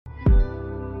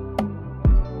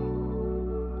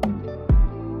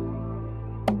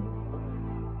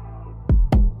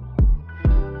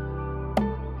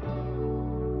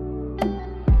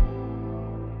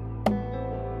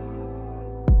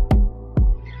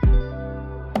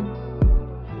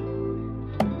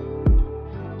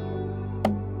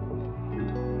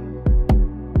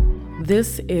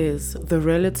This is the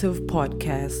Relative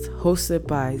Podcast hosted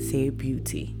by Zay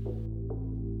Beauty.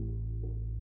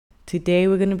 Today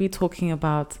we're going to be talking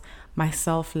about my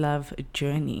self-love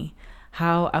journey,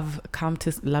 how I've come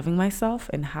to loving myself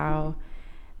and how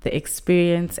the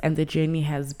experience and the journey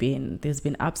has been. There's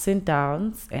been ups and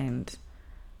downs, and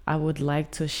I would like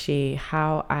to share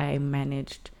how I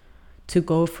managed to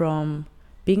go from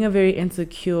being a very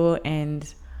insecure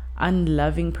and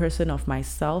unloving person of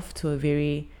myself to a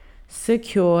very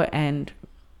secure and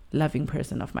loving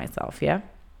person of myself.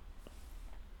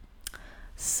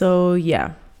 So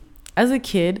as a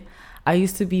kid, I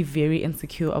used to be very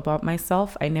insecure about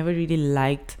myself. I never really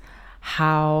liked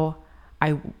how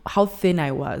thin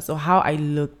I was or how I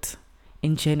looked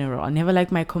in general. I never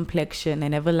liked my complexion. I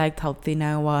never liked how thin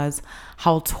I was,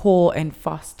 how tall and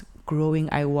fast growing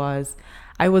I was.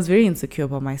 I was very insecure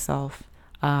about myself.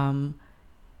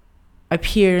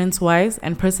 Appearance wise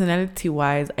and personality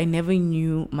wise, I never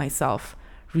knew myself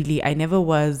really. I never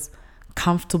was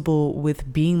comfortable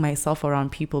with being myself around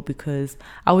people because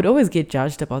I would always get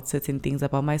judged about certain things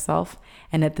about myself.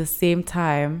 And at the same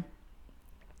time,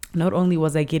 not only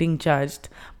was I getting judged,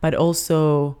 but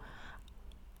also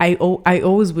I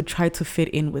always would try to fit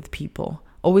in with people.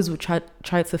 Always would try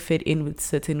to fit in with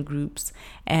certain groups.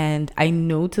 And I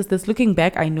noticed this, looking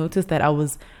back, I noticed that I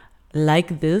was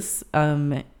like this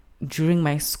during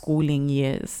my schooling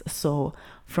years. So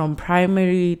from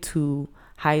primary to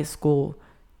high school,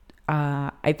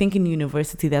 I think in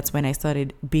university, that's when I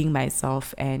started being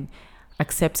myself and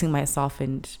accepting myself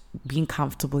and being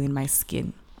comfortable in my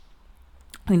skin.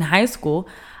 In high school,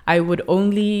 I would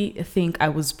only think I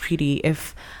was pretty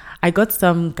if I got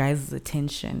some guy's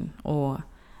attention, or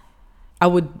I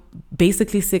would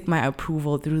basically seek my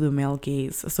approval through the male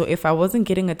gaze. So if I wasn't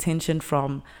getting attention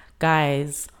from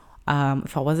guys,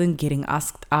 if I wasn't getting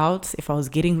asked out, if I was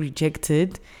getting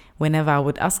rejected, whenever I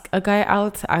would ask a guy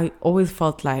out, I always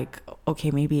felt like, okay,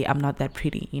 maybe I'm not that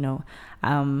pretty,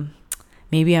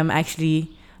 maybe I'm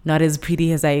actually not as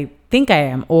pretty as I think I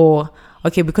am, or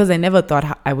okay, because I never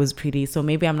thought I was pretty, so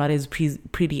maybe I'm not as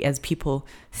pretty as people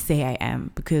say I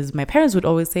am, because my parents would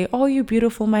always say, oh, you're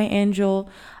beautiful, my angel,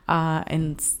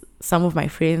 and some of my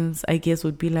friends, I guess,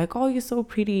 would be like, oh, you're so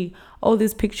pretty, oh,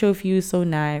 this picture of you is so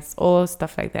nice, or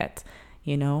stuff like that,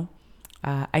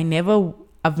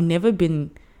 I've never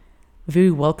been very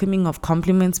welcoming of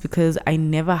compliments because I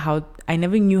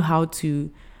never knew how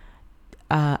to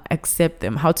accept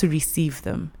them, how to receive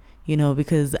them,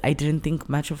 because I didn't think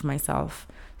much of myself.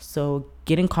 So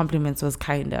getting compliments was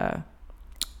kind of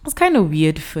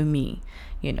weird for me,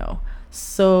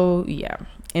 So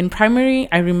in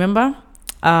primary, I remember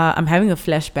I'm having a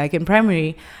flashback. In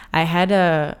primary, I had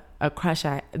a crush.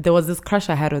 There was this crush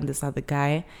I had on this other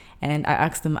guy, and I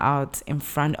asked him out in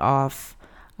front of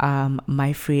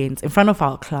my friends, in front of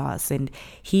our class, and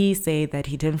he said that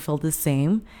he didn't feel the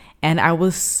same, and I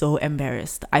was so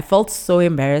embarrassed. I felt so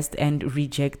embarrassed and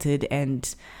rejected,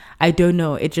 and I don't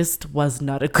know, it just was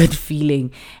not a good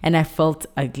feeling, and I felt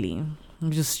ugly.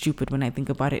 I'm just stupid when I think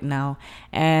about it now.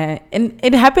 And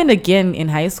it happened again in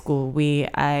high school, where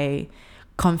I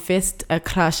confessed a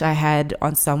crush I had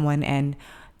on someone, and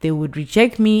they would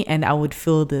reject me, and I would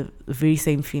feel the very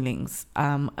same feelings,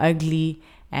 ugly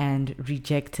and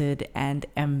rejected and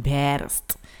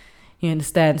embarrassed. You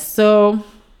understand? So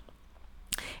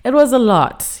it was a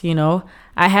lot,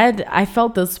 I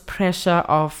felt this pressure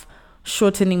of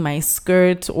shortening my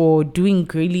skirt or doing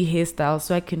girly hairstyles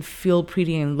so I can feel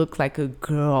pretty and look like a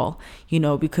girl,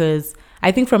 because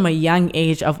I think from a young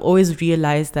age, I've always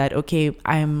realized that, okay,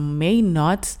 I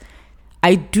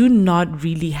do not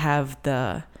really have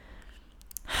the,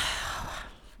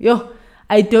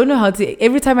 I don't know how to,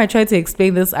 every time I try to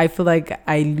explain this, I feel like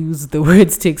I lose the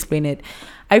words to explain it.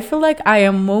 I feel like I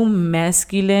am more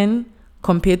masculine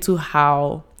compared to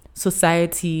how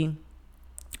society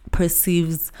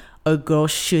perceives a girl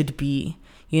should be,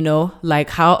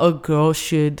 like how a girl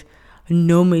should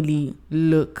normally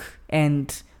look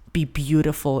and be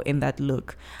beautiful in that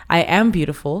look. I am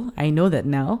beautiful, I know that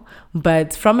now,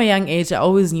 but from a young age, I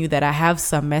always knew that I have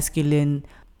some masculine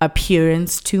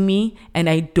appearance to me, and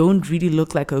I don't really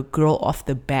look like a girl off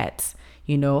the bat,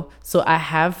 so I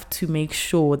have to make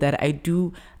sure that I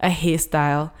do a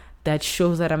hairstyle that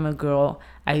shows that I'm a girl.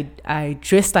 I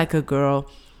dress like a girl,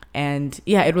 and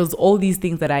it was all these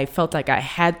things that I felt like I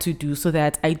had to do so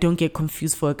that I don't get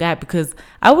confused for a guy, because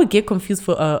I would get confused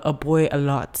for a boy a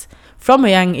lot. From a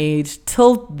young age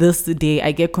till this day,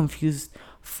 I get confused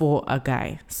for a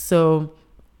guy. So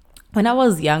when I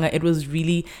was younger, it was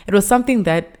something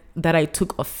that I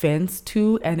took offense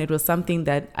to, and it was something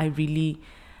that I really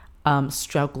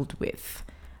struggled with.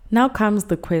 Now comes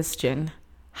the question,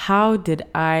 how did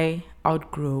I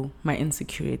outgrow my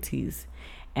insecurities?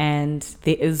 And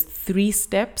there is 3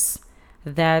 steps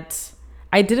that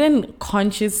I didn't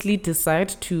consciously decide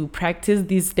to practice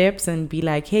these steps and be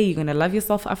like, hey, you're going to love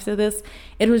yourself after this.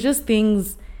 It was just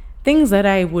things that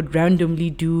I would randomly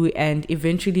do. And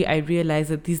eventually I realized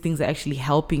that these things are actually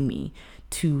helping me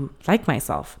to like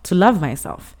myself, to love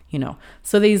myself,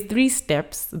 So there's 3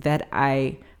 steps that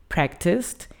I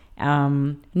practiced,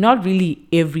 not really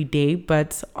every day,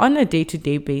 but on a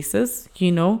day-to-day basis,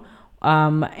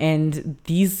 and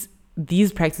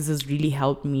these practices really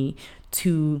helped me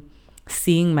to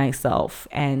seeing myself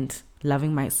and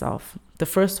loving myself. The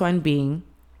first one being,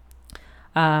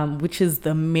 which is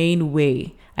the main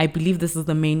way, I believe this is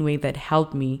the main way that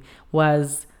helped me,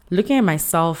 was looking at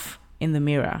myself in the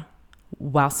mirror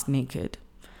whilst naked.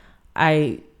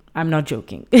 I'm not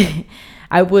joking.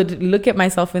 I would look at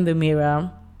myself in the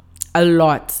mirror a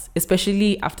lot,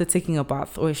 especially after taking a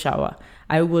bath or a shower.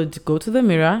 I would go to the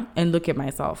mirror and look at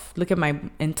myself, look at my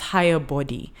entire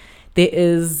body. There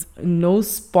is no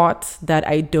spot that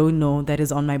I don't know that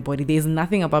is on my body. There's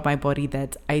nothing about my body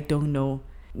that I don't know.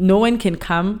 No one can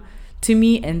come to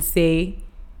me and say,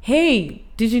 hey,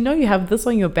 did you know you have this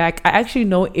on your back? I actually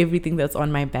know everything that's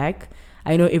on my back.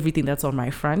 I know everything that's on my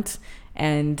front.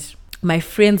 And my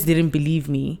friends didn't believe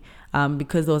me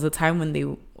because there was a time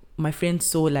when my friend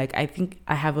saw, I think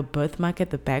I have a birthmark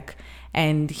at the back.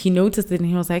 And he noticed it and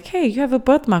he was like, hey, you have a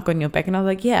birthmark on your back. And I was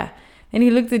like, yeah. And he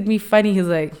looked at me funny. He's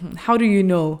like, how do you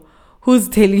know? Who's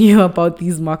telling you about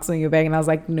these marks on your back? And I was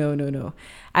like, no.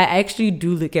 I actually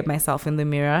do look at myself in the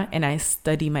mirror and I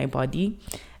study my body.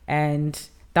 And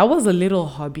that was a little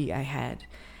hobby I had.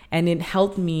 And it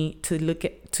helped me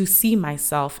to see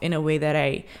myself in a way that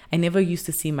I never used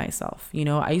to see myself.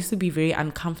 I used to be very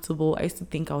uncomfortable. I used to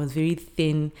think I was very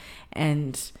thin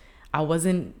and I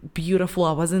wasn't beautiful.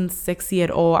 I wasn't sexy at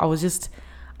all. I was just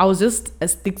a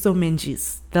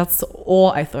stixomenjis. That's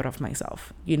all I thought of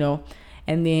myself,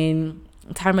 And then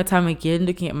time and time again,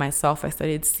 looking at myself, I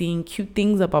started seeing cute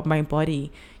things about my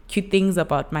body, cute things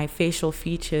about my facial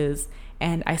features,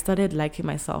 and I started liking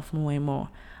myself more and more.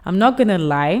 I'm not gonna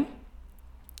lie,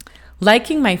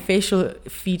 liking my facial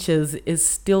features is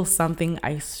still something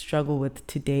I struggle with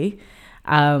today.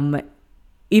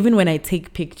 Even when I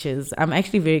take pictures, I'm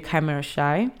actually very camera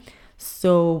shy.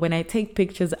 So when I take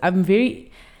pictures, I'm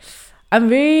very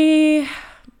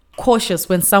cautious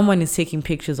when someone is taking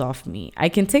pictures of me. I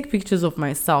can take pictures of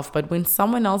myself, but when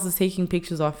someone else is taking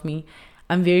pictures of me,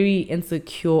 I'm very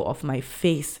insecure of my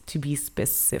face, to be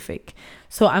specific.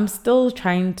 So I'm still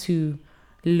trying to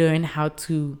learn how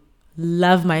to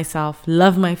love myself,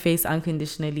 love my face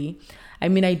unconditionally. I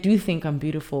mean, I do think I'm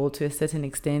beautiful to a certain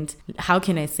extent. How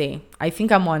can I say? I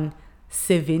think I'm on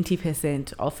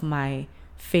 70% of my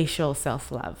facial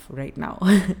self-love right now.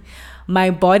 My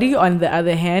body, on the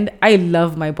other hand, I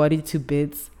love my body to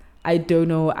bits. I don't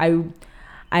know.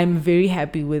 I'm very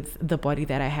happy with the body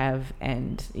that I have.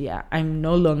 And yeah, I'm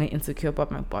no longer insecure about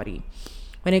my body.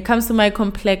 When it comes to my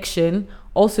complexion,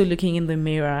 also looking in the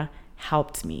mirror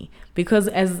helped me. Because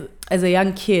as a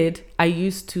young kid, I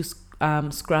used to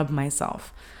scrub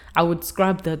myself. I would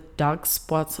scrub the dark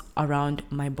spots around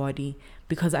my body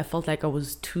because I felt like I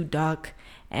was too dark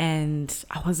and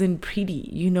I wasn't pretty,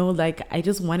 I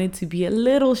just wanted to be a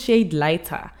little shade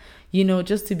lighter,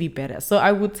 just to be better. So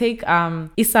I would take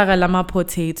isagalama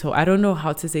potato. I don't know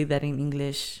how to say that in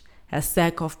English. A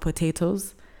sack of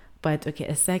potatoes. But okay,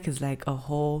 a sack is like a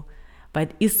whole.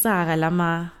 But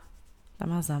isagalama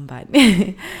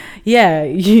zamban. Yeah,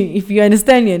 if you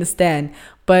understand, you understand.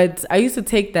 But I used to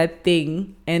take that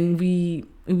thing and we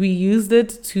used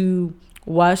it to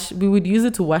wash. We would use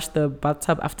it to wash the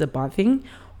bathtub after bathing,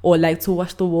 or to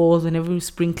wash the walls whenever we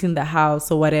sprinkling the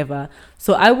house or whatever.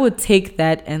 So I would take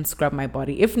that and scrub my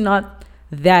body. If not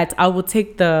that, I would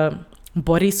take the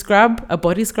body scrub.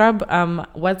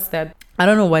 What's that? I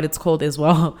don't know what it's called as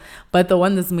well, but the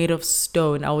one that's made of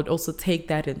stone. I would also take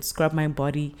that and scrub my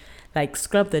body,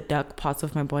 scrub the dark parts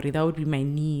of my body. That would be my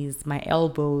knees, my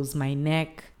elbows, my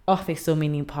neck. Oh, there's so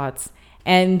many parts.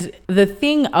 And the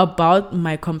thing about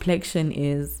my complexion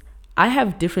is I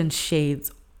have different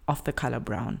shades of the color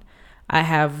brown. I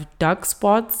have dark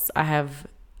spots. I have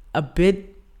a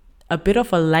bit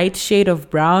of a light shade of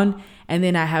brown, and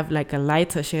then I have a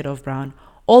lighter shade of brown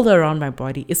all around my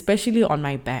body, especially on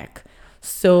my back.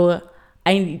 So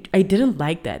I didn't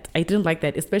like that.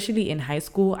 Especially in high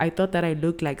school. I thought that I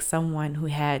looked like someone who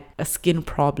had a skin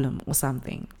problem or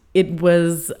something. It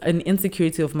was an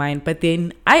insecurity of mine, but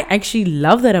then I actually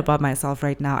love that about myself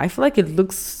right now. I feel like it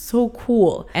looks so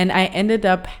cool. And I ended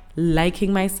up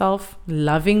liking myself,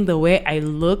 loving the way I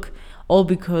look, all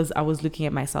because I was looking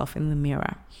at myself in the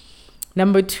mirror.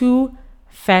 Number two,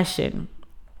 fashion.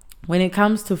 When it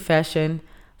comes to fashion,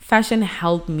 fashion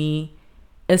helped me,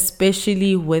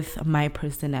 especially with my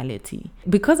personality.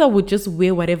 Because I would just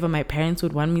wear whatever my parents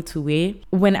would want me to wear,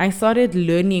 when I started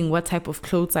learning what type of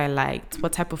clothes I liked,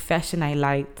 what type of fashion I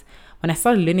liked, when I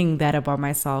started learning that about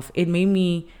myself, it made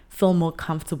me feel more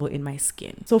comfortable in my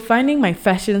skin. So finding my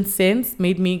fashion sense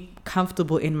made me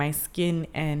comfortable in my skin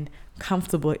and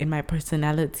comfortable in my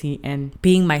personality and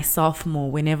being myself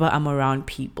more whenever I'm around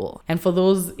people. And for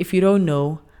those, if you don't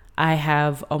know, I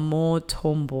have a more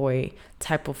tomboy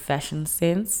type of fashion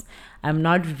sense. I'm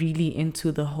not really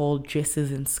into the whole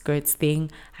dresses and skirts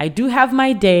thing. I do have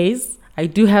my days.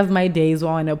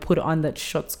 When I put on that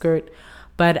short skirt.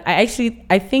 But I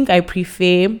think I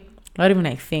prefer, not even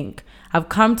I think, I've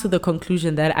come to the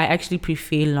conclusion that I actually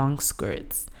prefer long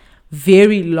skirts.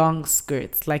 Very long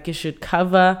skirts. Like it should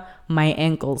cover my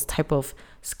ankles type of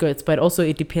skirts. But also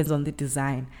it depends on the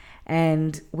design.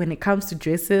 And when it comes to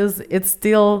dresses,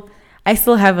 I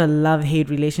still have a love-hate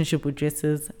relationship with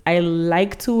dresses. I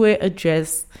like to wear a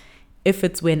dress if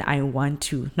it's when I want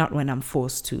to, not when I'm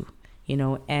forced to,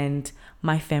 and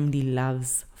my family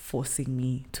loves forcing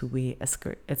me to wear a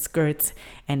skirt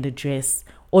and a dress,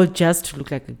 or just to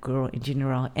look like a girl in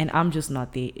general. And I'm just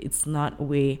not there. It's not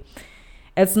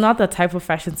the type of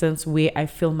fashion sense where I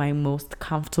feel my most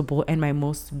comfortable and my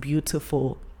most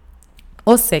beautiful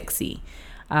or sexy.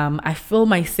 I feel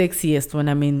my sexiest when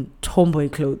I'm in tomboy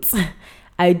clothes.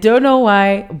 I don't know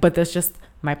why, but that's just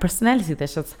my personality.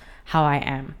 That's just how I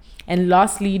am. And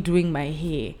lastly, doing my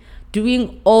hair.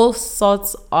 Doing all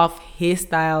sorts of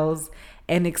hairstyles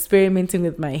and experimenting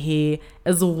with my hair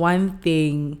is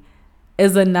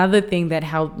another thing that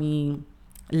helped me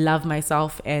love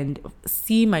myself and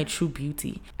see my true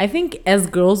beauty. I think as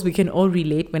girls, we can all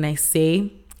relate when I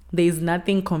say there's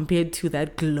nothing compared to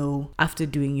that glow after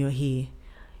doing your hair.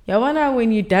 Yeah, wonder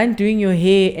when you're done doing your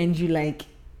hair and you like,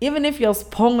 even if your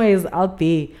sponge is out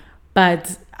there,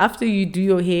 but after you do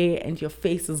your hair and your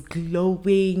face is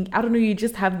glowing, I don't know, you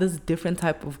just have this different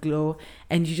type of glow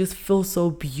and you just feel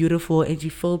so beautiful and you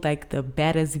feel like the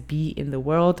baddest bee in the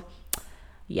world.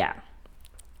 Yeah,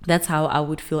 that's how I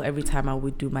would feel every time I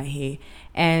would do my hair.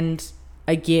 And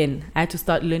again, I had to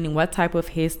start learning what type of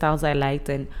hairstyles I liked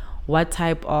and what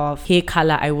type of hair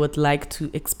color I would like to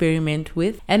experiment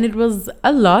with. And it was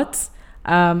a lot.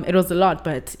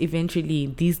 But eventually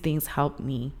these things helped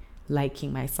me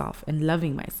liking myself and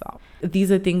loving myself.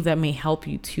 These are things that may help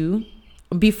you too.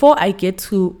 Before I get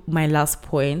to my last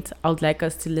point, I would like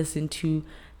us to listen to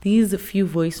these few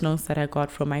voice notes that I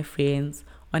got from my friends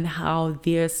on how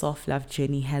their self-love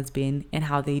journey has been and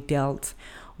how they dealt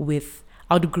with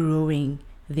outgrowing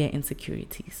their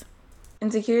insecurities.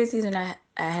 Insecurities when I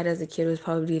had as a kid was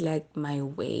probably like my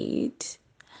weight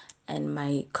and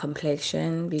my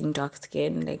complexion, being dark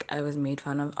skinned. Like I was made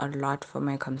fun of a lot for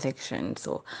my complexion.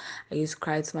 So I used to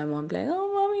cry to my mom like,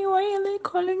 "Oh mommy, why are they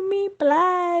calling me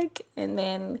black?" And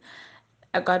then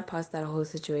I got past that whole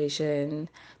situation.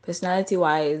 Personality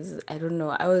wise, I don't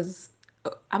know.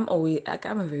 I'm always like,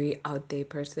 I'm a very out there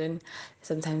person.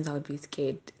 Sometimes I would be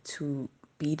scared to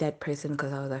be that person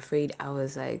because I was afraid I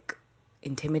was like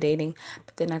intimidating.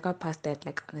 But then I got past that.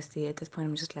 Like, honestly, at this point,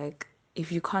 I'm just like,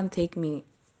 if you can't take me,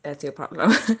 that's your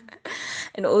problem.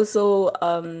 And also,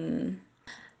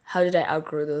 how did I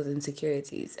outgrow those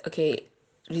insecurities? Okay,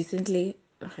 recently,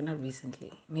 okay, not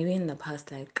recently, maybe in the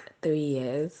past like 3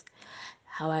 years,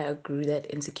 how I outgrew that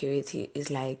insecurity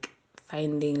is like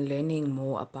learning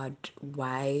more about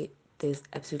why there's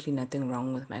absolutely nothing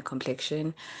wrong with my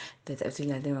complexion. There's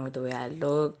absolutely nothing wrong with the way I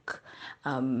look.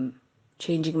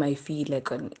 Changing my feed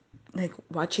like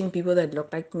watching people that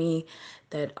look like me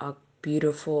that are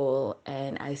beautiful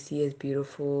and I see as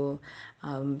beautiful,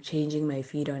 changing my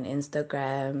feed on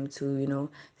Instagram to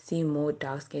see more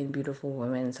dark skinned beautiful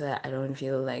women so that I don't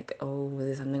feel like, oh,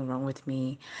 there's something wrong with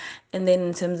me. And then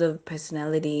in terms of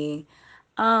personality,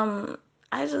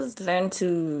 I just learned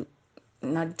to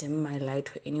not dim my light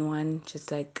for anyone,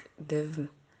 just like live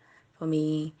for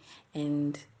me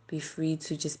and be free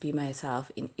to just be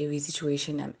myself in every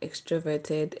situation. I'm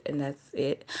extroverted and that's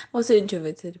it. I'm also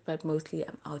introverted, but mostly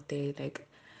I'm out there. Like,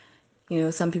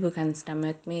 some people can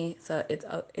stomach me, so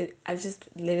I just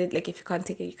let it. Like, if you can't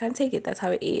take it, you can't take it. That's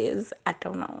how it is. I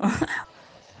don't know.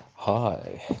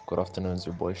 Hi, good afternoon. It's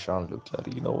your boy Sean Luke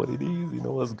Lutty. You know what it is, you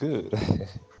know what's good.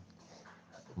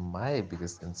 My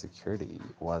biggest insecurity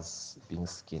was being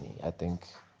skinny. I think,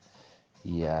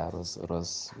 yeah, it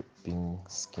was being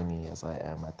skinny as I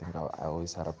am. I think I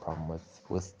always had a problem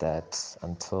with that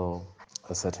until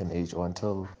a certain age, or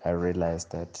until I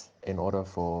realized that in order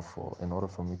for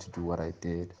me to do what I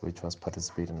did, which was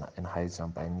participate in high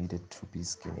jump, I needed to be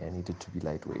skinny, I needed to be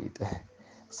lightweight.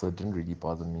 So it didn't really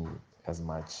bother me as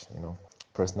much, you know.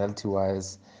 Personality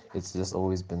wise, it's just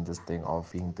always been this thing of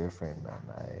being different,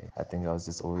 man. I think I was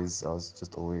just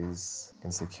always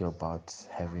insecure about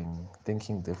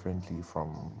thinking differently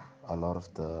from a lot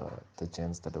of the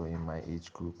gents that were in my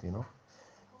age group, you know.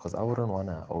 Because I wouldn't want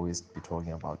to always be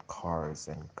talking about cars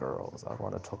and girls. I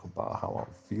want to talk about how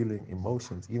I'm feeling,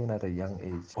 emotions, even at a young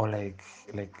age. Or like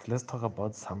let's talk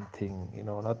about something, you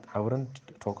know, not, I wouldn't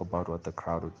talk about what the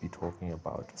crowd would be talking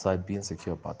about. So I'd be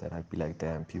insecure about that. I'd be like,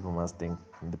 damn, people must think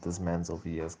that this man's over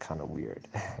here is kind of weird.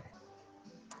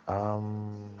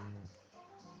 um,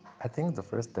 I think the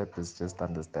first step is just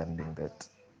understanding that,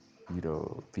 you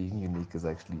know, being unique is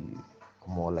actually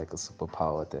more like a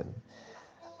superpower than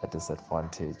a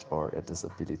disadvantage or a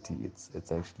disability.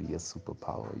 It's actually a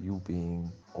superpower. You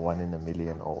being one in a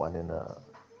million or one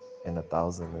in a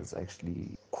thousand is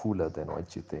actually cooler than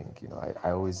what you think. You know,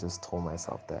 I always just told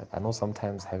myself that. I know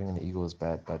sometimes having an ego is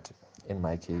bad, but in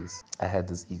my case, I had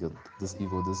this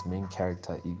main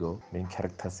character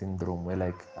syndrome, where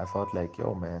like I felt like,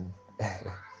 yo man,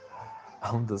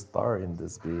 I'm the star in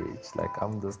this bitch. Like,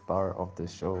 I'm the star of the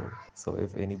show. So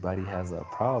if anybody has a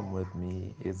problem with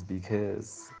me, it's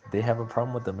because they have a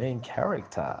problem with the main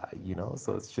character, you know?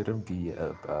 So it shouldn't be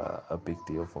a big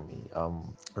deal for me.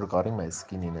 Regarding my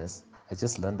skinniness, I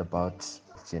just learned about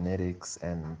genetics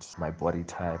and my body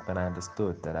type, and I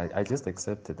understood that I just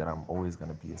accepted that I'm always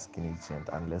going to be a skinny gent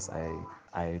unless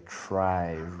I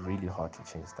try really hard to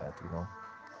change that, you know?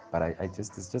 But I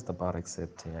just, it's just about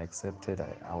accepting. I accepted.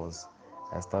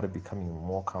 I started becoming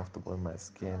more comfortable in my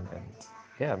skin, and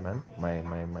yeah, man,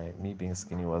 my me being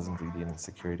skinny wasn't really an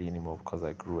insecurity anymore, because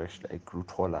I grew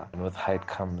taller, and with height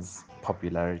comes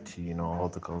popularity. You know, all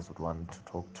the girls would want to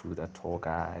talk to that tall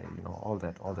guy. You know, all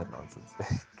that nonsense.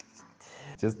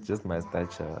 Just my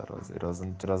stature, it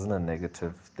wasn't a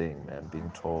negative thing, man,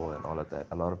 being tall and all of that.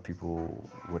 A lot of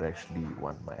people would actually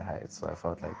want my height, so I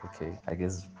felt like, okay, I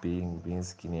guess being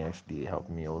skinny actually helped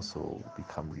me also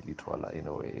become really taller in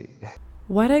a way.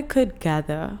 What I could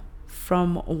gather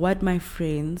from what my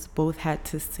friends both had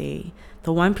to say,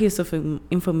 the one piece of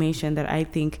information that I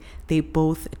think they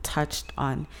both touched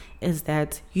on is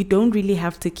that you don't really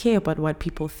have to care about what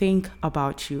people think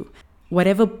about you.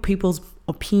 Whatever people's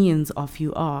opinions of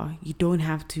you are, you don't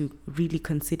have to really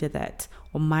consider that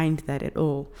or mind that at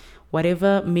all.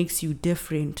 Whatever makes you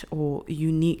different or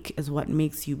unique is what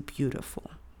makes you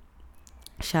beautiful.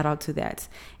 Shout out to that.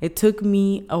 It took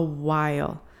me a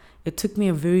while. It took me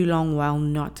a very long while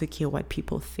not to care what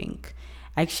people think.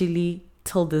 Actually,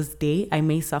 till this day, I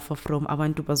may suffer from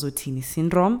abantu bazotini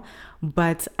syndrome,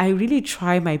 but I really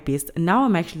try my best. Now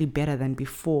I'm actually better than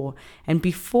before. And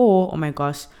before, oh my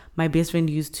gosh, my best friend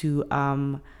used to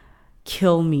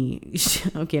kill me.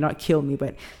 Okay, not kill me,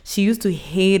 but she used to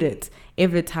hate it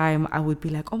every time I would be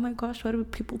like, oh my gosh, what will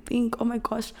people think? Oh my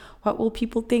gosh, what will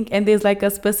people think? And there's like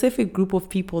a specific group of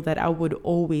people that I would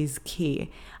always care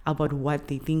about what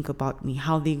they think about me,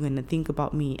 how they're going to think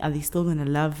about me. Are they still going to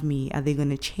love me? Are they going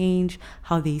to change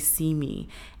how they see me?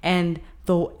 And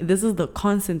though this is the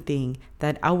constant thing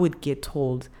that I would get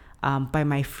told by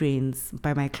my friends,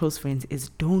 by my close friends, is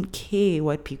don't care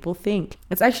what people think.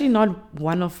 It's actually not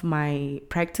one of my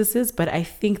practices, but I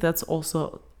think that's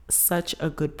also such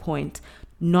a good point.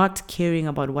 Not caring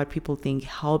about what people think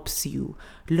helps you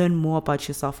learn more about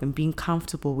yourself and being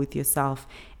comfortable with yourself,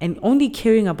 and only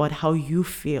caring about how you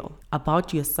feel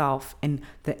about yourself and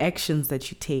the actions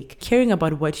that you take. Caring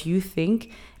about what you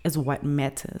think is what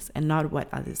matters and not what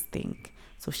others think.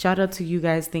 So shout out to you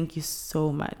guys. Thank you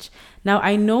so much. Now,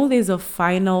 I know there's a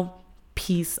final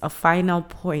piece, a final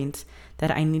point that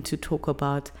I need to talk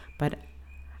about, but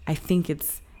I think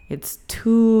it's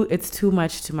too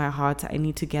much to my heart. I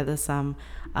need to gather some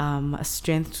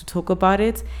strength to talk about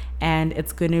it, and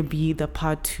it's going to be the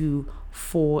part 2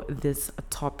 for this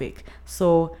topic.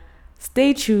 So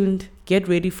stay tuned, get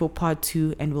ready for part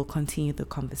 2, and we'll continue the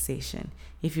conversation.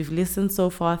 If you've listened so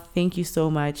far, thank you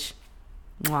so much.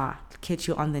 Mwah. Catch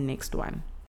you on the next one.